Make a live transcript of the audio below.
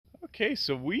Okay,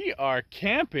 so we are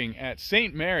camping at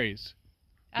St Mary's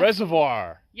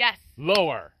Reservoir. Yes.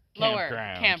 Lower Lower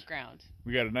campground. campground.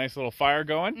 We got a nice little fire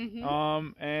going.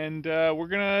 Mm-hmm. And we're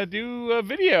gonna do a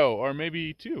video or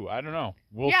maybe two. I don't know.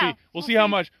 We'll see. We'll see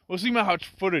how much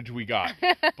footage we got.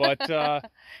 But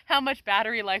how much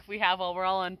battery life we have while we're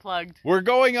all unplugged. We're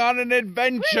going on an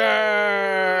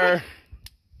adventure.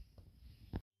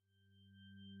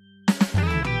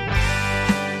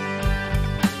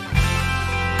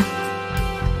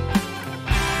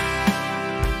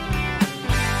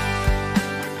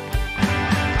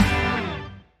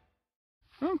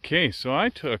 Okay, so I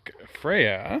took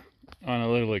Freya on a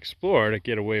little explore to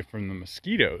get away from the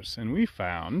mosquitoes, and we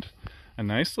found a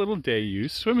nice little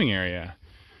day-use swimming area.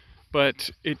 But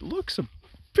it looks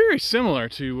very similar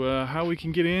to how we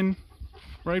can get in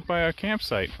right by our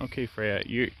campsite. Okay, Freya,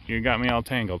 you got me all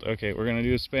tangled. Okay, we're gonna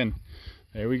do a spin.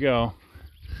 There we go.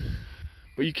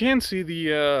 But you can see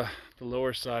the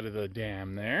lower side of the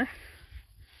dam there,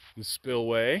 the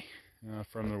spillway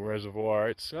from the reservoir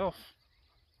itself.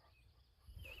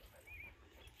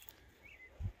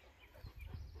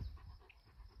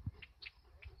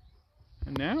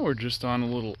 And now we're just on a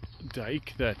little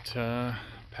dike that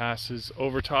passes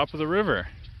over top of the river.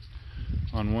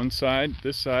 On one side,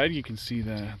 this side, you can see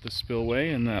the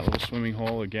spillway and that little swimming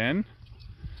hole again.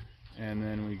 And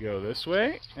then we go this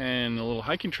way, and a little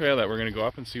hiking trail that we're going to go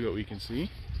up and see what we can see.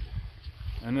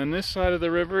 And then this side of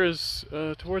the river is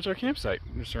towards our campsite,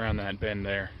 just around that bend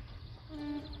there.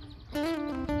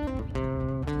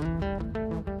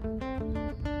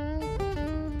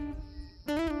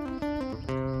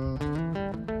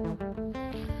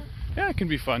 Yeah, it can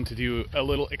be fun to do a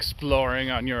little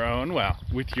exploring on your own, well,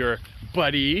 with your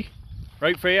buddy.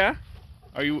 Right, Freya?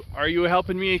 Are you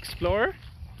helping me explore?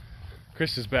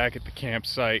 Chris is back at the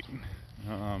campsite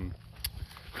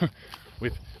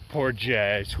with poor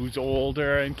Jazz, who's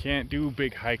older and can't do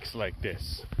big hikes like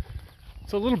this.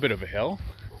 It's a little bit of a hill,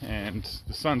 and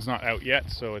the sun's not out yet,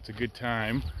 so it's a good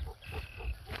time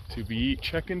to be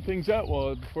checking things out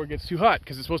before it gets too hot,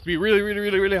 because it's supposed to be really, really,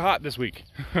 really, really hot this week.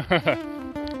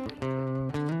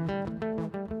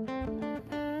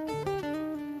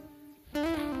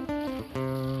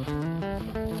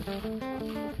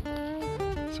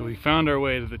 So we found our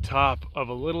way to the top of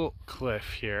a little cliff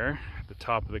here, at the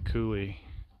top of the coulee.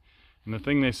 And the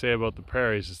thing they say about the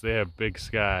prairies is they have big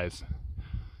skies.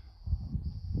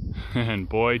 And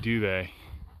boy, do they.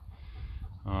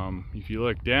 If you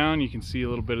look down, you can see a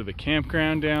little bit of the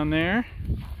campground down there.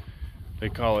 They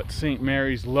call it St.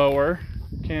 Mary's Lower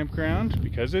Campground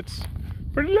because it's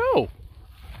pretty low.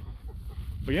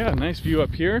 But yeah, nice view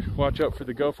up here. Watch out for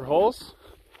the gopher holes.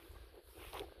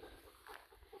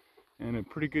 And a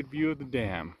pretty good view of the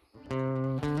dam.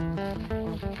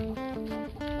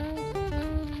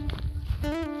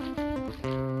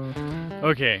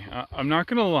 Okay, I'm not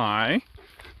gonna lie,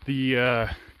 the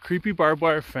creepy barbed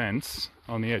wire fence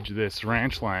on the edge of this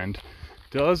ranch land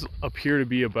does appear to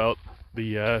be about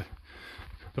the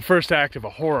first act of a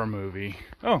horror movie.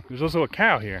 Oh, there's also a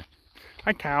cow here.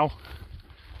 Hi, cow.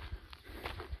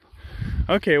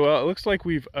 Okay, well, it looks like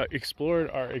we've explored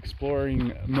our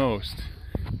exploring most.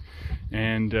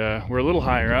 And we're a little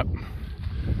higher up.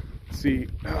 Let's see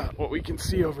what we can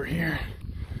see over here.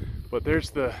 But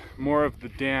there's more of the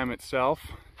dam itself.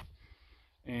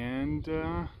 And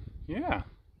yeah,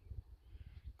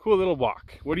 cool little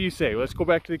walk. What do you say? Let's go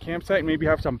back to the campsite and maybe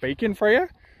have some bacon for you.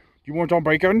 You want some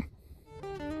bacon?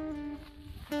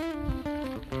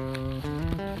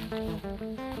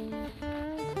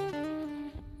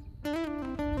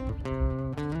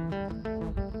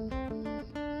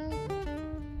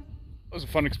 That was a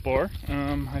fun explore.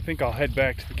 I think I'll head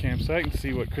back to the campsite and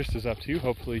see what Krista's up to.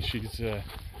 Hopefully she's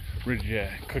ready to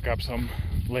cook up some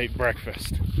late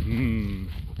breakfast.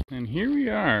 And here we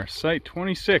are, site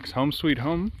 26, home sweet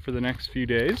home for the next few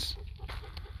days.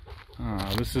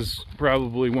 This is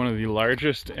probably one of the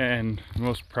largest and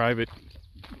most private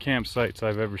campsites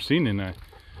I've ever seen in a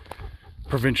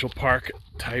provincial park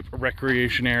type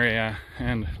recreation area.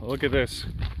 And look at this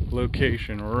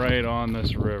location right on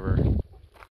this river.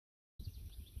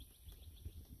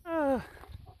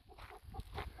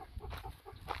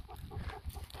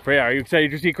 Freya, are you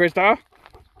excited to see Krista?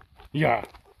 Yeah,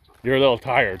 you're a little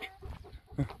tired.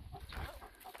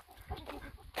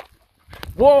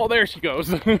 Whoa, there she goes.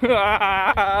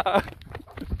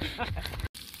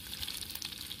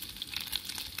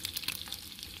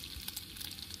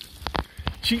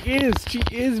 She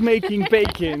is making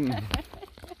bacon.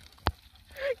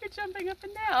 You're jumping up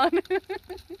and down.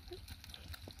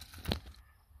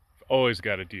 Always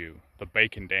got to do the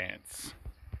bacon dance.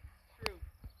 True.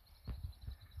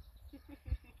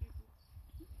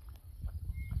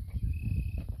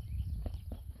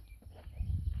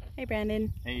 Hi,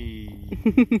 Brandon. Hey.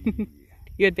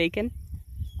 You had bacon?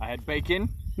 I had bacon,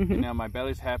 and now my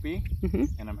belly's happy,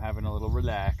 and I'm having a little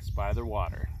relax by the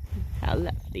water. How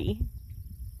lovely.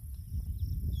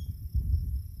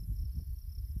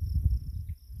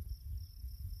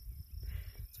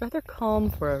 It's rather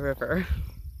calm for a river.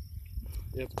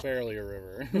 It's barely a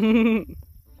river.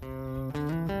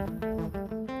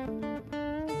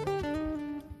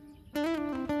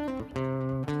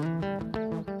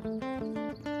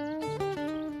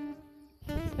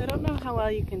 I don't know how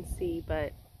well you can see,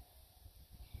 but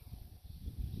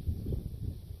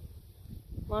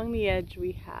along the edge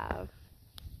of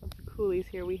the coulees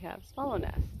here, we have swallow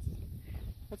nests.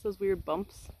 That's those weird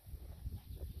bumps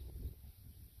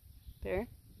there.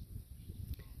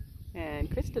 And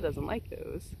Krista doesn't like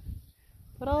those.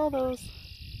 But all those,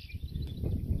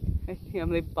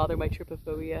 they bother my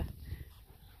trypophobia.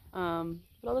 But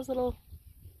all those little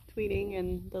tweeting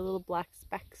and the little black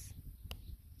specks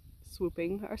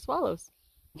swooping are swallows.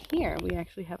 Here we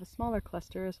actually have a smaller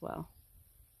cluster as well.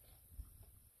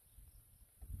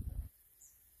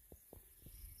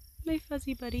 My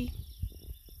fuzzy buddy.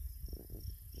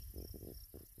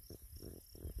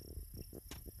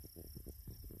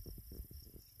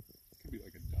 Could be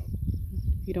like a dove.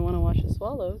 If you don't want to watch the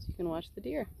swallows, you can watch the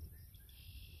deer.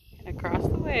 And across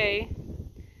the way,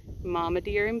 mama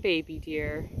deer and baby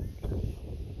deer.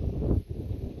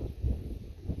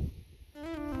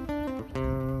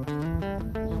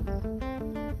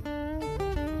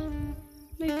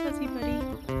 My fuzzy buddy.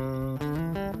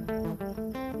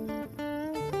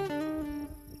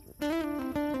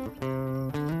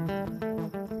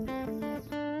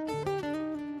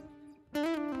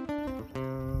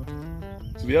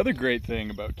 So the other great thing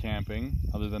about camping,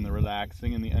 other than the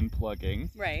relaxing and the unplugging,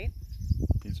 Right.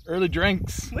 is early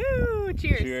drinks. Woo!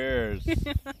 Cheers. Cheers.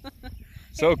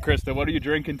 So, Krista, what are you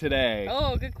drinking today?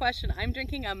 Oh, good question. I'm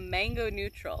drinking a mango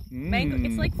neutral. Mango,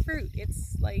 it's like fruit.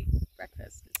 It's like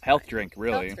breakfast. It's Health fine. drink,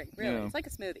 really. Health drink, really. Yeah. It's like a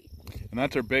smoothie. And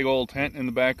that's our big old tent in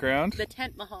the background. The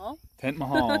Tent Mahal. Tent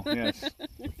Mahal, yes.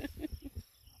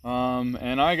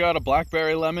 And I got a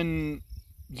blackberry lemon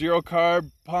zero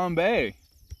carb Palm Bay.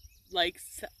 Like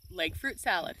fruit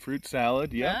salad. Fruit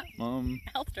salad, yeah.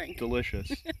 Health drink. Delicious.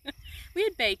 We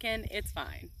had bacon. It's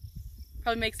fine.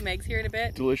 Probably make some eggs here in a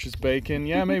bit. Delicious bacon.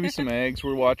 Yeah, maybe some eggs.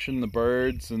 We're watching the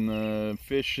birds and the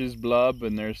fishes blub,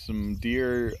 and there's some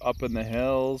deer up in the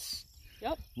hills.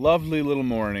 Yep. Lovely little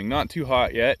morning. Not too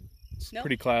hot yet. It's Nope.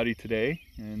 pretty cloudy today,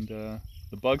 and the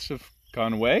bugs have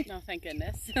gone away. Oh, thank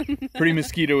goodness. Pretty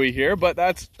mosquito-y here, but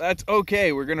that's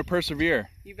okay. We're gonna persevere.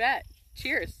 You bet.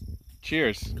 Cheers.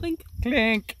 Cheers. Clink.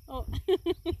 Clink. Oh.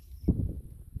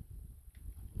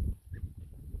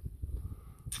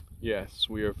 Yes,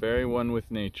 we are very one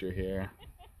with nature here.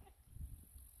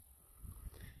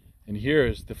 And here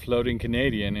is the floating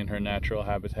Canadian in her natural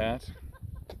habitat.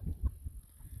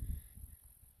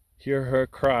 Hear her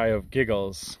cry of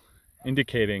giggles,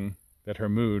 indicating that her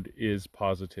mood is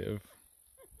positive.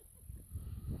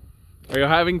 Are you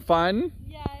having fun?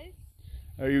 Yes.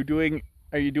 Are you doing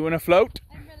a float?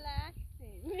 I'm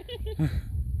relaxing.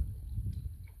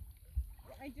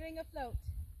 I'm doing a float.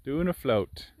 Doing a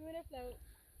float. Doing a float.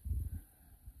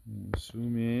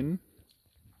 Zoom in.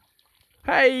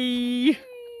 Hi!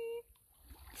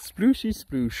 Splooshy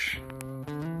sploosh.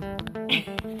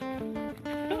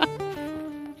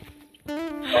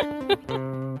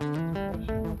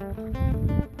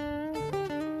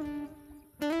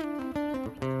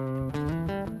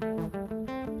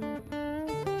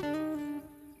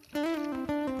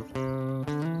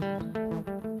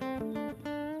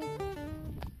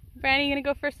 Brandy, you gonna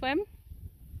go for a swim?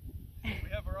 We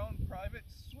have our own private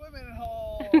swimming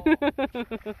hole.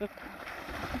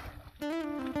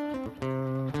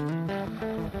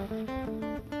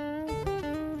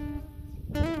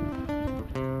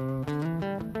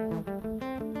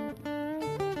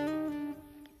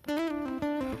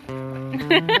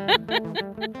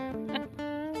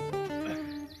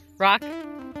 Rock?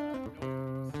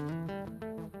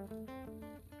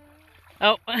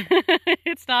 Oh,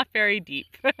 it's not very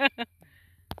deep.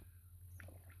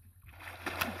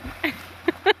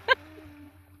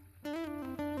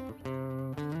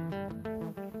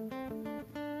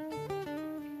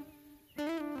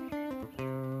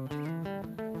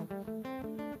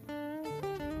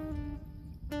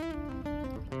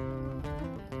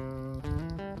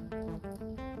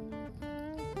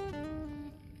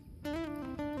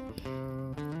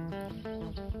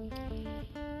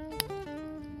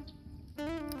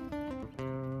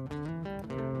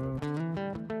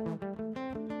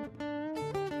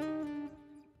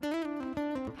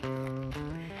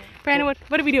 Brandon,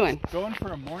 what are we doing? Going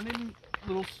for a morning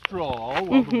little stroll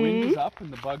while the wind is up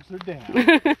and the bugs are down.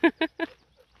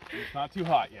 It's not too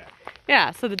hot yet.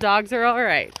 Yeah, so the dogs are all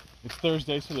right. It's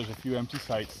Thursday, so there's a few empty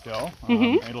sites still.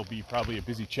 It'll be probably a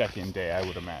busy check-in day, I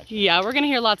would imagine. Yeah, we're gonna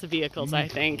hear lots of vehicles, I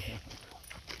think.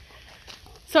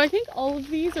 So I think all of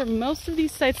these, or most of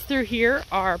these sites through here,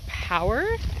 are power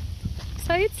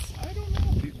sites. I don't know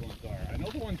if these ones are. I know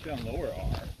the ones down lower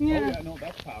are. Yeah. Oh yeah, no,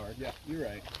 that's powered. Yeah, you're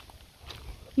right.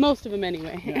 Most of them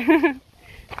anyway. Yeah.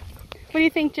 What do you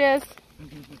think, Jez?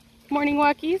 Morning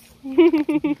walkies?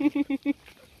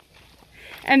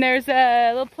 And there's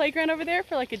a little playground over there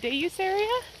for like a day use area.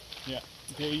 Yeah,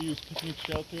 day use picnic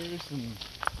shelters and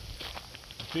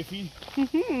Biffy.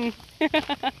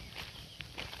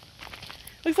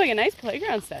 Looks like a nice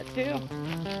playground set too.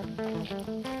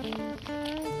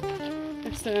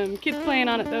 There's some kids playing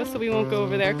on it though, so we won't go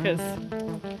over there because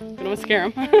we don't want to scare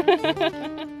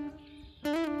them.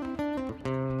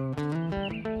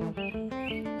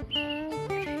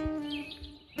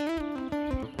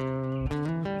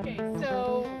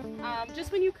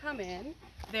 Just when you come in,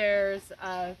 there's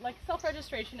like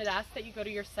self-registration. It asks that you go to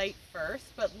your site first,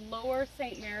 but lower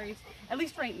St. Mary's, at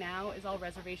least right now, is all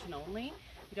reservation only.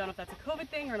 We don't know if that's a COVID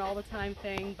thing or an all the time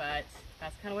thing, but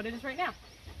that's kind of what it is right now.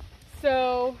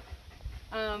 So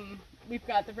we've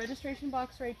got the registration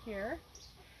box right here,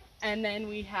 and then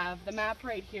we have the map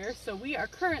right here. So we are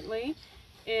currently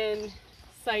in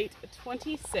site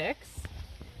 26,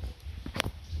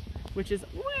 which is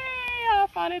way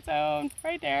off on its own,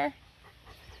 right there.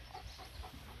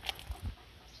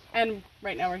 And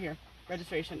right now we're here,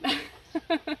 registration.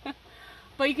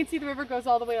 But you can see the river goes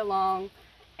all the way along,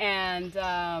 and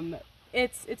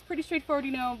it's pretty straightforward.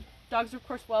 You know, dogs are of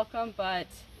course welcome, but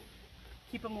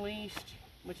keep them leashed,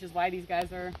 which is why these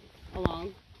guys are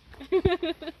along.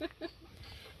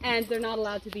 And they're not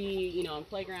allowed to be, you know, on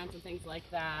playgrounds and things like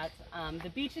that. The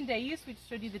beach and day use, we just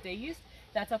showed you the day use,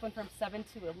 that's open from 7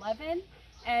 to 11.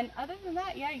 And other than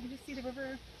that, yeah, you can just see the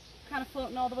river kind of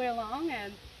floating all the way along,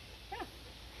 and yeah.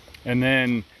 And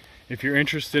then if you're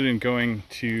interested in going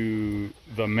to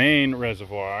the main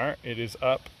reservoir, it is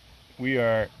up. We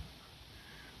are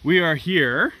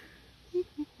here.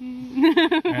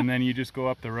 And then you just go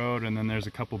up the road, and then there's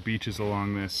a couple beaches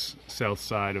along this south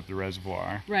side of the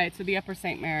reservoir. Right, so the upper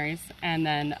St. Mary's, and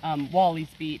then Wally's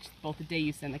Beach, both the day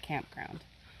use and the campground.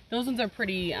 Those ones are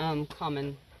pretty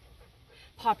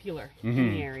popular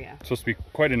in the area. It's supposed to be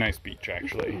quite a nice beach,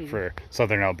 actually, for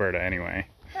southern Alberta anyway.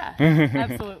 Yeah,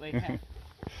 absolutely. Yeah.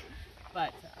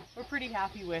 But we're pretty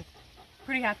happy with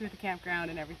the campground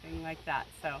and everything like that.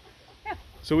 So, yeah.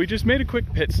 So we just made a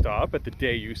quick pit stop at the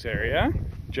day use area.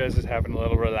 Jez is having a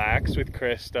little relax with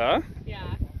Krista.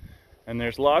 Yeah. And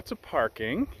there's lots of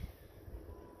parking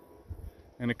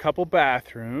and a couple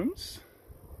bathrooms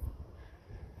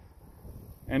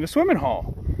and a swimming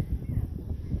hole.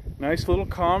 Nice little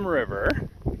calm river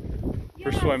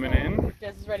for swimming in.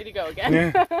 Jez is ready to go again.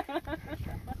 Yeah.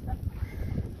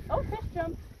 Oh, fish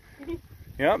jump.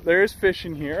 Yep, there is fish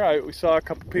in here. We saw a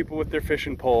couple people with their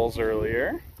fishing poles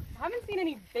earlier. I haven't seen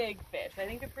any big fish. I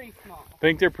think they're pretty small. I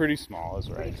think they're pretty small, is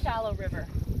right. Pretty shallow river.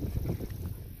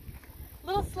 A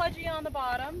little sludgy on the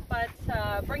bottom, but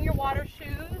bring your water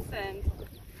shoes, and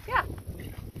yeah.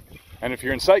 And if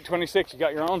you're in Site 26, you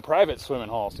got your own private swimming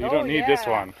hole, so you don't need this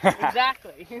one.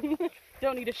 Exactly.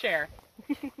 Don't need to share.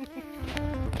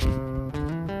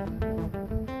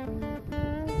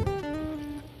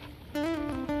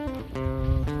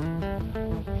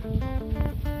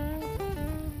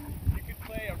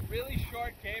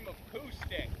 Game of poo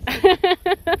sticks.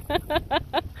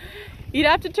 You'd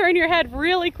have to turn your head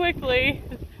really quickly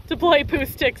to play poo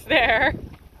sticks there.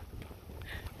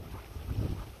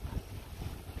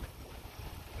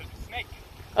 There's a snake.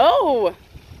 Oh! I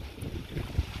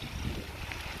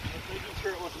was making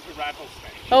sure it wasn't a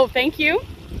rattlesnake. Oh, thank you.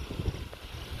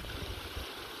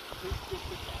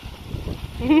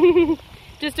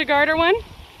 Just a garter one?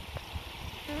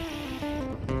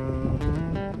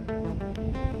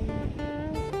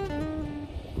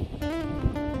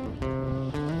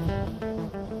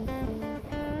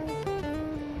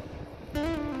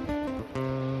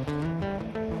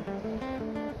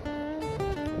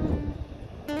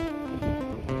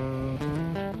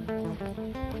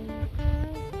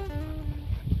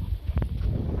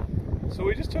 So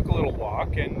we just took a little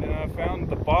walk and found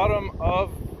the bottom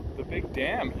of the big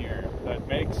dam here that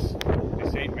makes the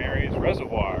St. Mary's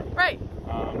Reservoir. Right.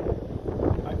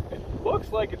 It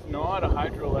looks like it's not a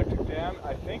hydroelectric dam.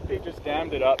 I think they just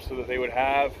dammed it up so that they would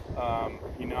have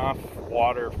enough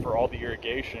water for all the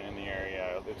irrigation in the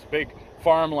area. It's big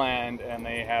farmland, and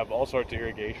they have all sorts of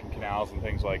irrigation canals and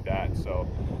things like that. So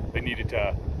they needed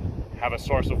to have a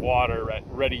source of water at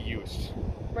ready use.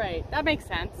 Right, that makes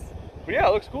sense. But yeah,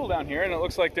 it looks cool down here, and it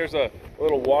looks like there's a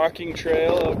little walking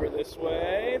trail over this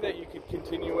way that you could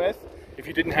continue with if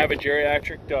you didn't have a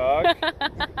geriatric dog.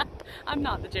 I'm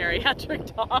not the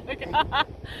geriatric dog.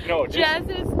 No, Jazz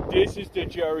this is the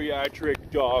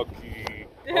geriatric doggy.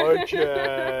 Hi,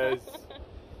 Jazz.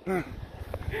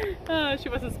 Oh, she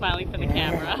wasn't smiling for the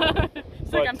camera.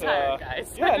 She's like, I'm tired,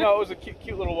 guys. Yeah, no, it was a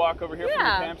cute little walk over here from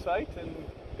the campsite, and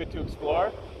good to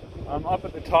explore. Up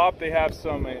at the top, they have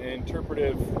some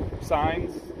interpretive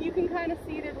signs. You can kind of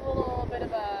see there's a little bit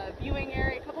of a viewing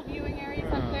area, a couple viewing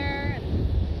areas up there, and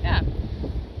yeah.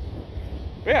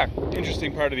 But yeah,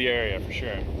 interesting part of the area for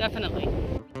sure. Definitely.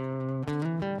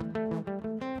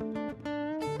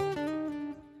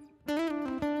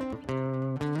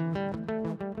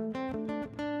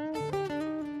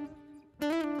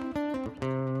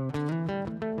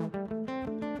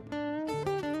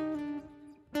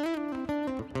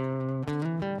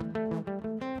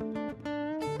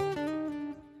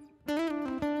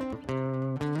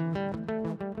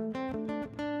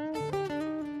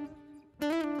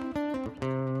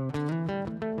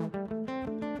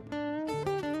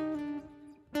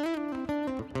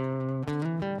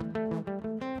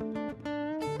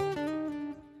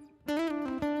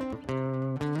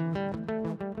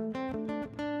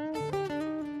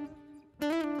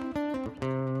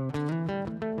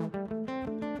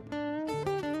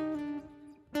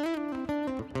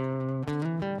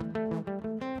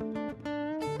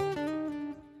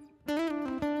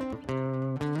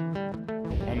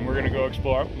 We're gonna go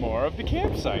explore more of the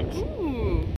campsite.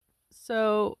 Ooh.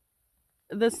 So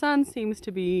the sun seems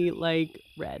to be like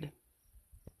red.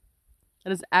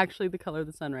 That is actually the color of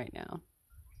the sun right now.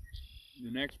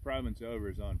 The next province over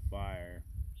is on fire.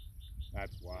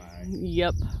 That's why.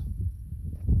 Yep.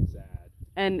 Sad.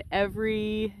 And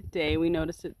every day we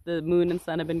notice that the moon and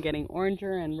sun have been getting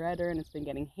oranger and redder, and it's been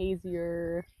getting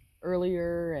hazier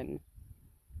earlier, and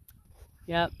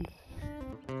yep.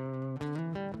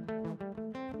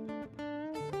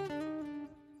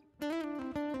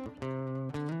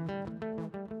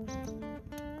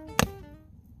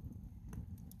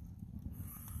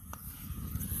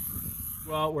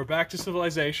 Well, we're back to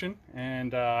civilization,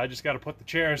 and I just got to put the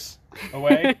chairs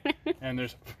away. And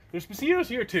there's mosquitoes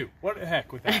here too. What the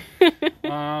heck with that?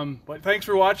 But thanks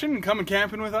for watching and coming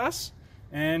camping with us.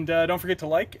 And don't forget to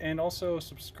like and also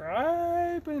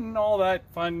subscribe and all that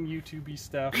fun YouTube-y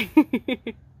stuff.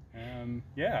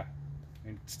 Yeah,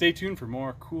 and stay tuned for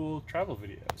more cool travel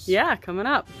videos. Yeah, coming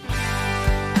up.